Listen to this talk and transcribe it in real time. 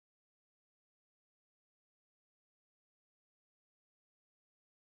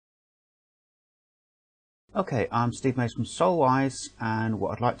Okay, I'm Steve Mace from Solwise, and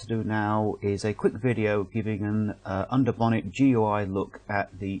what I'd like to do now is a quick video giving an under-bonnet GUI look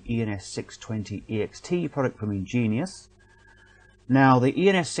at the ENS620EXT product from EnGenius. Now, the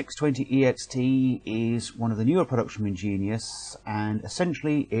ENS620EXT is one of the newer products from EnGenius, and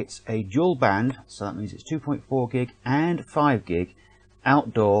essentially it's a dual band, so that means it's 2.4 gig and 5 gig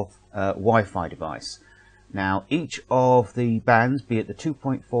outdoor Wi-Fi device. Now, each of the bands, be it the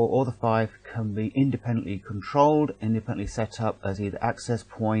 2.4 or the 5, can be independently controlled, independently set up as either access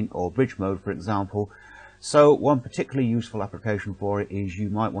point or bridge mode, for example. So one particularly useful application for it is you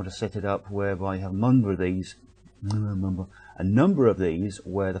might want to set it up whereby you have a number of these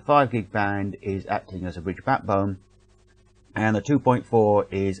where the 5 gig band is acting as a bridge backbone and the 2.4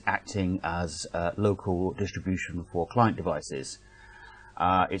 is acting as local distribution for client devices.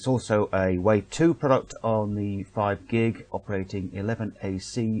 It's also a Wave 2 product on the 5 gig, operating 11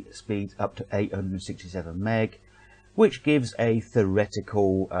 AC speeds up to 867 meg, which gives a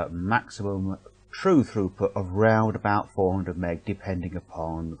theoretical maximum true throughput of round about 400 meg, depending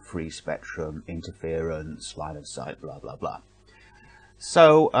upon free spectrum, interference, line of sight, blah blah blah.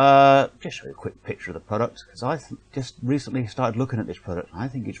 So just show you a quick picture of the product, because I just recently started looking at this product. I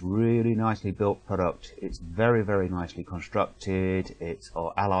think it's really nicely built product. It's very, very nicely constructed. It's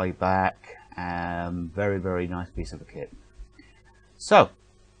alloy back, very nice piece of a kit. So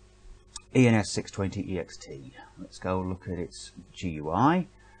ENS620EXT. Let's go look at its GUI.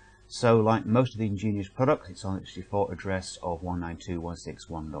 So like most of the EnGenius products, it's on its default address of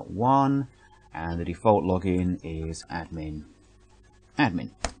 192.168.1.1, and the default login is admin. Enter.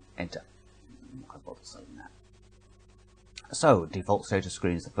 I'm not going to bother saying that. So, default status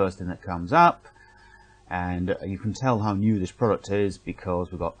screen is the first thing that comes up, and you can tell how new this product is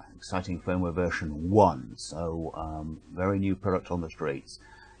because we've got exciting firmware version 1. So, very new product on the streets.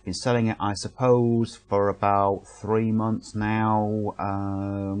 Been selling it, I suppose, for about 3 months now.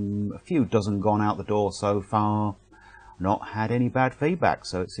 A few dozen gone out the door so far. Not had any bad feedback,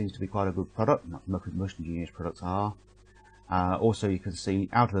 so it seems to be quite a good product. Most EnGenius products are. Also, you can see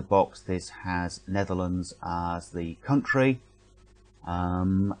out of the box this has Netherlands as the country,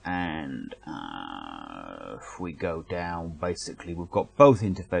 and if we go down, basically we've got both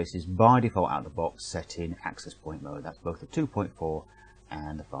interfaces by default out of the box set in access point mode. That's both the 2.4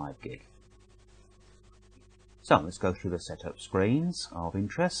 and the 5 gig. So let's go through the setup screens of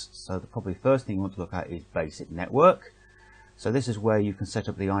interest. So the probably first thing you want to look at is basic network. So this is where you can set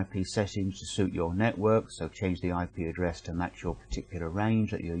up the IP settings to suit your network, so change the IP address to match your particular range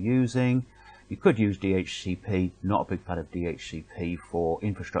that you're using. You could use DHCP, not a big fan of DHCP for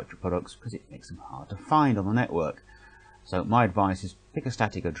infrastructure products because it makes them hard to find on the network. So my advice is pick a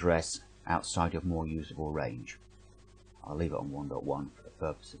static address outside your more usable range. I'll leave it on 1.1 for the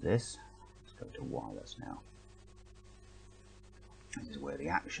purpose of this. Let's go to wireless now. This is where the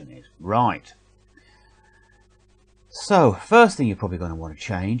action is. Right. So, first thing you're probably going to want to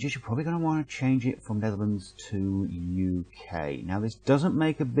change is you're probably going to want to change it from Netherlands to UK. Now, this doesn't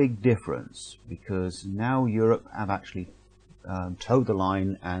make a big difference because now Europe have actually towed the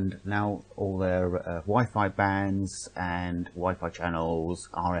line, and now all their Wi-Fi bands and Wi-Fi channels,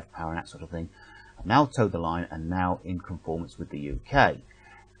 RF power and that sort of thing have now towed the line and now in conformance with the UK.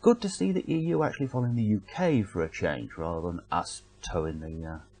 Good to see the EU actually following the UK for a change rather than us towing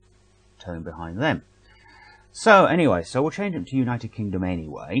behind them. So anyway, so we'll change it to United Kingdom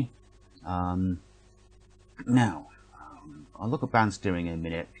anyway. Now, I'll look at band steering in a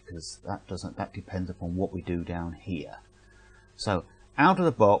minute because that depends upon what we do down here. So out of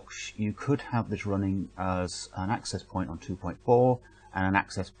the box, you could have this running as an access point on 2.4 and an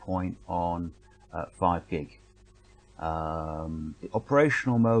access point on 5 gig. The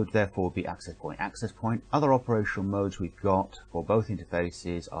operational mode therefore would be access point. Other operational modes we've got for both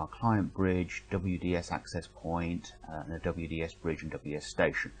interfaces are client bridge, WDS access point, and a WDS bridge and WDS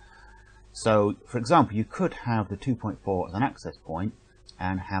station. So for example, you could have the 2.4 as an access point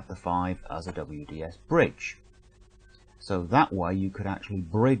and have the 5 as a WDS bridge. So that way you could actually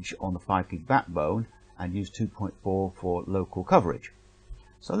bridge on the 5 gig backbone and use 2.4 for local coverage.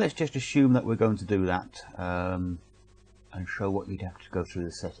 So let's just assume that we're going to do that and show what you'd have to go through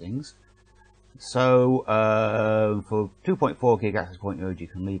the settings. So for 2.4 gig access point mode, you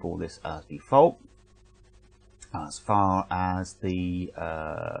can leave all this as default. As far as the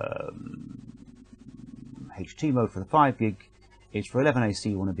HT mode for the 5 gig is for 11 AC,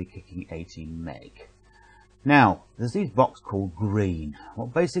 you want to be kicking 18 meg. Now, there's these boxes called green.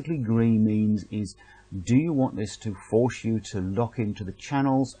 What basically green means is, do you want this to force you to lock into the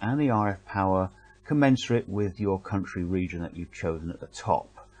channels and the RF power commensurate with your country region that you've chosen at the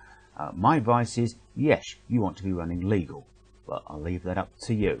top? My advice is, yes, you want to be running legal, but I'll leave that up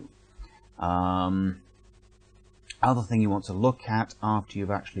to you. Other thing you want to look at after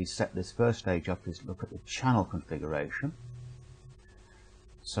you've actually set this first stage up is look at the channel configuration.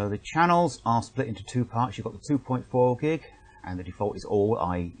 So the channels are split into two parts. You've got the 2.4 gig, and the default is all.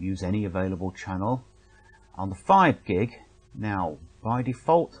 I use any available channel. On the 5 gig, now by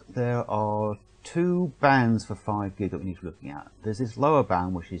default there are two bands for 5 gig that we need to be looking at. There's this lower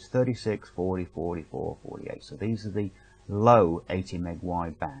band which is 36, 40, 44, 48. So these are the low 80 meg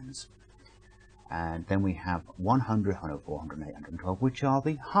wide bands. And then we have 100, 100, 400, 812, which are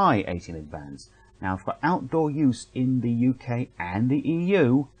the high 80 meg bands. Now for outdoor use in the UK and the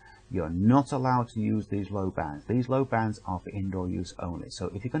EU, you're not allowed to use these low bands. These low bands are for indoor use only.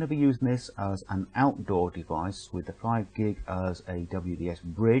 So if you're going to be using this as an outdoor device with the 5 gig as a WDS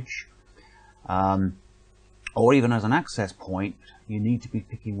bridge, or even as an access point, you need to be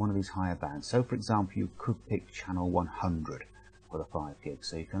picking one of these higher bands. So for example, you could pick channel 100 for the 5 gig.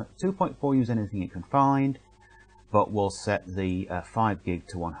 So you can 2.4 use anything you can find, but we'll set the 5 gig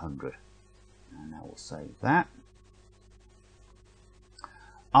to 100. And now we'll save that.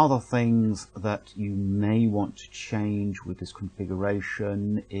 Other things that you may want to change with this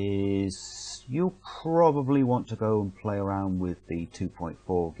configuration is you'll probably want to go and play around with the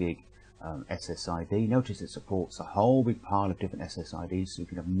 2.4 gig SSID. Notice it supports a whole big pile of different SSIDs, so you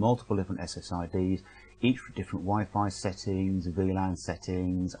can have multiple different SSIDs, each for different Wi-Fi settings, VLAN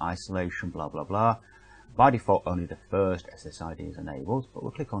settings, isolation, blah blah blah. By default only the first SSID is enabled, but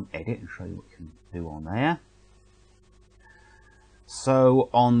we'll click on edit and show you what you can do on there. So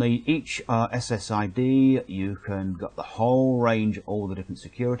on each SSID you can got the whole range of all the different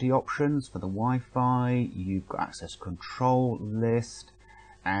security options. For the Wi-Fi you've got access control list,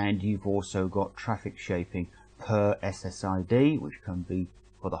 and you've also got traffic shaping per SSID, which can be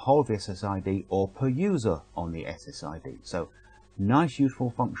for the whole of the SSID or per user on the SSID. So nice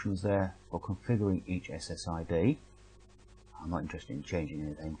useful functions there for configuring each SSID. I'm not interested in changing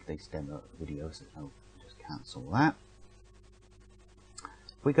anything for these demo videos, so I'll just cancel that.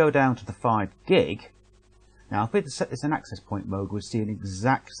 If we go down to the 5 gig, now if we set this in access point mode, we'll see an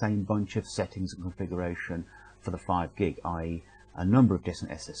exact same bunch of settings and configuration for the 5 gig, i.e. a number of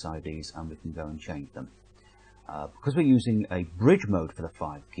different SSIDs, and we can go and change them. Because we're using a bridge mode for the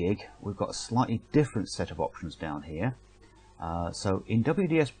 5 gig, we've got a slightly different set of options down here. So in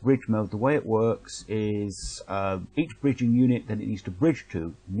WDS bridge mode, the way it works is each bridging unit that it needs to bridge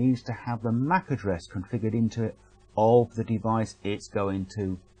to needs to have the MAC address configured into it of the device it's going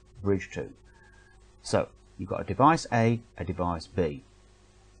to bridge to. So you've got a device A, a device B.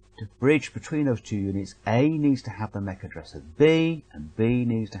 To bridge between those two units, A needs to have the MAC address of B, and B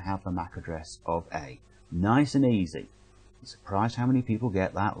needs to have the MAC address of A. Nice and easy. I'm surprised how many people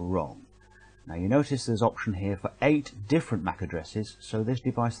get that wrong. Now you notice there's option here for 8 different MAC addresses, so this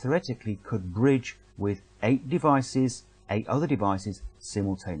device theoretically could bridge with 8 devices, 8 other devices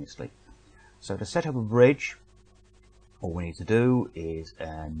simultaneously. So to set up a bridge, all we need to do is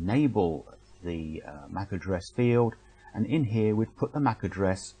enable the MAC address field, and in here we'd put the MAC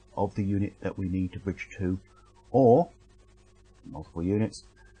address of the unit that we need to bridge to, or multiple units,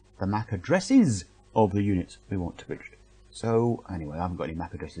 the MAC addresses of the units we want to bridge to. So anyway, I haven't got any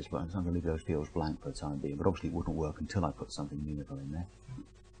MAC addresses, but I'm going to leave those fields blank for the time being, but obviously it wouldn't work until I put something meaningful in there.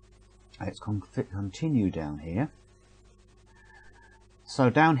 Let's continue down here. So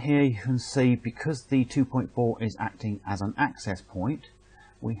down here you can see, because the 2.4 is acting as an access point,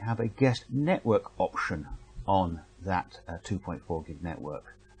 we have a guest network option on that 2.4 gig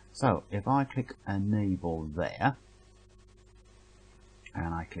network. So if I click enable there,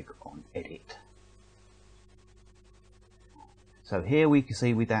 and I click on edit, so here we can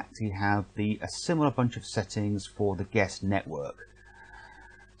see we actually have a similar bunch of settings for the guest network.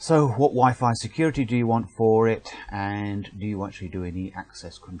 So what Wi-Fi security do you want for it, and do you actually do any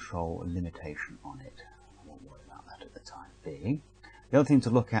access control limitation on it? I won't worry about that at the time being. The other thing to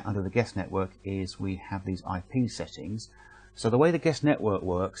look at under the guest network is we have these IP settings. So the way the guest network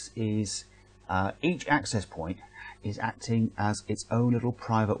works is each access point is acting as its own little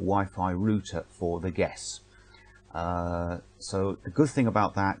private Wi-Fi router for the guests. So the good thing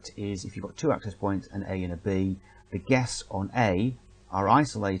about that is if you've got 2 access points, an A and a B, the guests on A are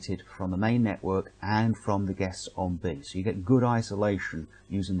isolated from the main network and from the guests on B. So you get good isolation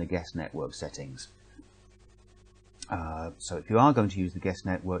using the guest network settings. So if you are going to use the guest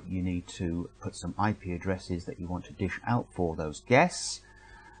network, you need to put some IP addresses that you want to dish out for those guests.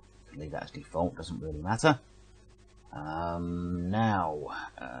 You can leave that as default, doesn't really matter.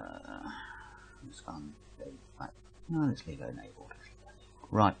 Let's leave it enabled.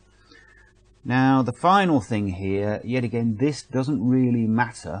 Right, Now the final thing here, yet again, this doesn't really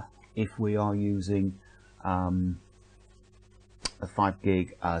matter if we are using a 5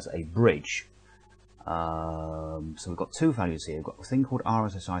 gig as a bridge. So we've got two values here. We've got a thing called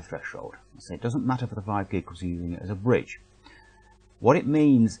Ssi Threshold. So it doesn't matter for the 5 gig because we're using it as a bridge. What it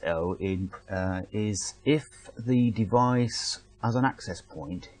means is if the device as an access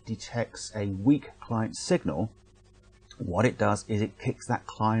point detects a weak client signal, what it does is it kicks that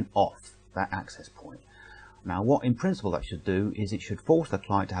client off that access point. Now what in principle that should do is it should force the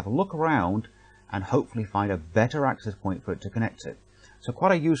client to have a look around and hopefully find a better access point for it to connect to. So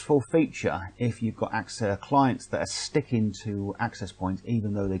quite a useful feature if you've got clients that are sticking to access points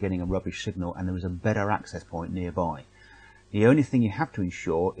even though they're getting a rubbish signal and there is a better access point nearby. The only thing you have to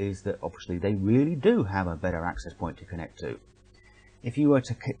ensure is that obviously they really do have a better access point to connect to. If you were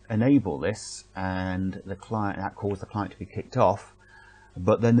to enable this and that caused the client to be kicked off,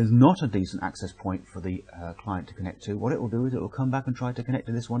 but then there's not a decent access point for the client to connect to, what it will do is it will come back and try to connect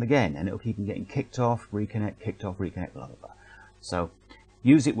to this one again, and it will keep on getting kicked off, reconnect, blah, blah, blah. So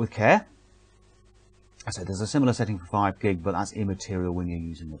use it with care. I said there's a similar setting for 5 gig, but that's immaterial when you're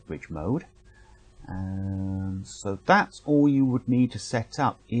using the bridge mode. So that's all you would need to set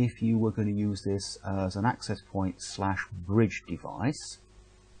up if you were going to use this as an access point / bridge device.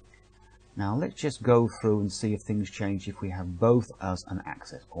 Now let's just go through and see if things change if we have both as an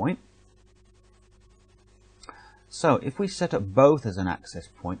access point. So if we set up both as an access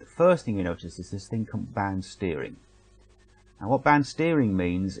point, the first thing you notice is this thing called band steering. Now what band steering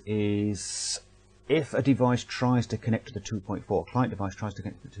means is if a device tries to connect to the 2.4, client device tries to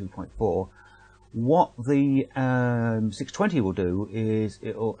connect to the 2.4, what the 620 will do is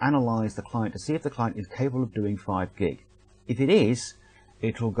it will analyze the client to see if the client is capable of doing 5 gig. If it is,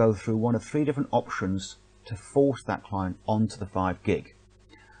 it will go through one of 3 different options to force that client onto the 5 gig.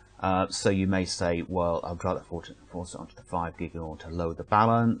 So you may say, well, I'd rather force it onto the 5 gig in order to load the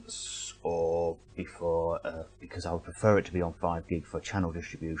balance, or because I would prefer it to be on 5 gig for channel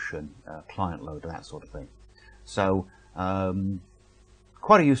distribution, client load, that sort of thing. So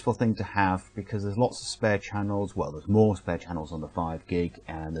quite a useful thing to have because there's lots of spare channels. Well, there's more spare channels on the 5 gig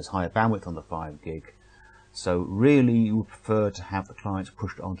and there's higher bandwidth on the 5 gig. So really you would prefer to have the clients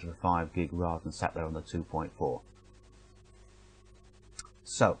pushed onto the 5 gig rather than sat there on the 2.4.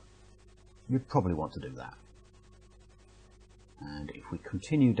 So you'd probably want to do that. And if we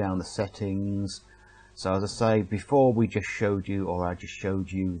continue down the settings, so as I say, before we just showed you, or I just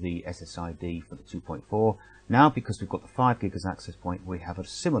showed you the SSID for the 2.4. Now because we've got the 5 gig as access point, we have a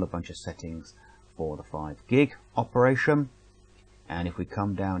similar bunch of settings for the 5 gig operation. And if we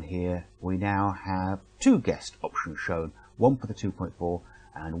come down here, we now have 2 guest options shown, one for the 2.4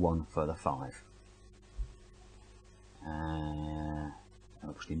 and one for the 5.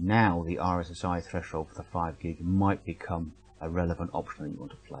 Obviously now the Ssi threshold for the 5 gig might become a relevant option that you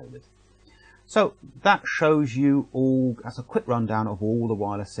want to play with. So that shows you all, as a quick rundown of all the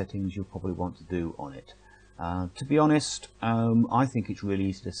wireless settings you'll probably want to do on it. To be honest, I think it's really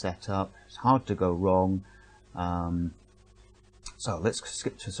easy to set up, it's hard to go wrong. So let's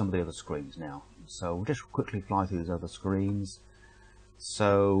skip to some of the other screens now. So we'll just quickly fly through these other screens.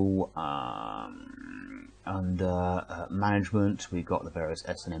 So under management, we've got the various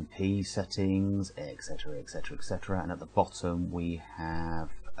SNMP settings, etc, etc, etc, and at the bottom we have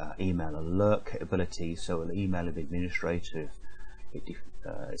email alert capability. So it'll email the administrator if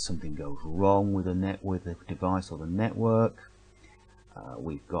something goes wrong with the device or the network.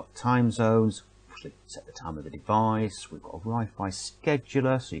 We've got time zones. Set the time of the device. We've got a Wi-Fi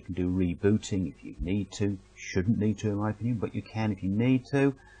scheduler, so you can do rebooting if you need to. Shouldn't need to in my opinion, but you can if you need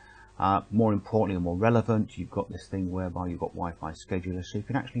to. More importantly and more relevant, you've got this thing whereby you've got Wi-Fi scheduler, so you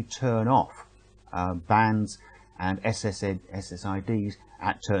can actually turn off bands and SSIDs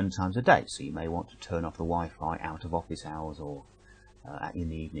at certain times of day. So you may want to turn off the Wi-Fi out of office hours or in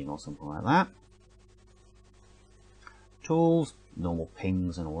the evening or something like that. Tools, normal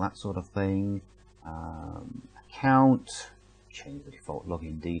pings and all that sort of thing. Account, change the default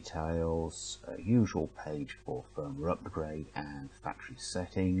login details, usual page for firmware upgrade and factory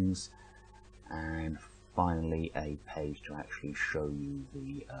settings, and finally a page to actually show you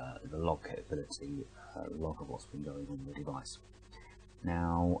the log capability, log of what's been going on with the device.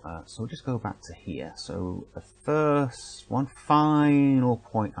 Now, so we'll just go back to here. So the first one final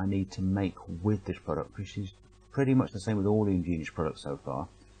point I need to make with this product, which is pretty much the same with all the EnGenius products so far.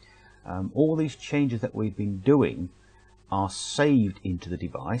 All these changes that we've been doing are saved into the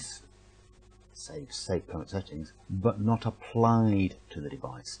device, save current settings, but not applied to the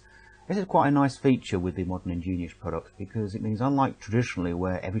device. This is quite a nice feature with the modern EnGenius products, because it means, unlike traditionally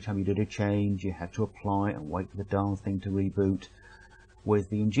where every time you did a change you had to apply and wait for the darn thing to reboot, with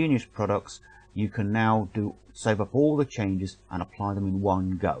the EnGenius products you can now save up all the changes and apply them in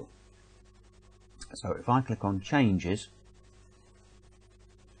one go. So if I click on changes,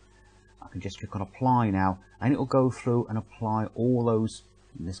 I can just click on apply now, and it will go through and apply all those.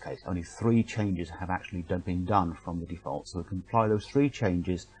 In this case only 3 changes have actually been done from the default, so we can apply those 3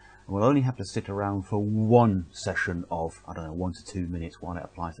 changes, and we'll only have to sit around for one session of, I don't know, 1 to 2 minutes while it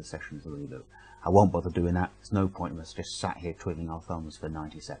applies the sessions of the reboot. I won't bother doing that. There's no point in us just sat here twiddling our thumbs for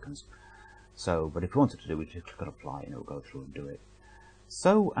 90 seconds. So, but if you wanted to do it, just click on apply and it will go through and do it.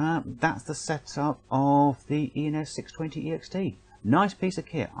 So that's the setup of the ENS620EXT. Nice piece of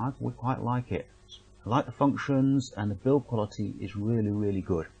kit. I would quite like it. I like the functions, and the build quality is really, really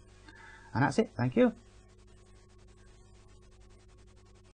good. And that's it. Thank you.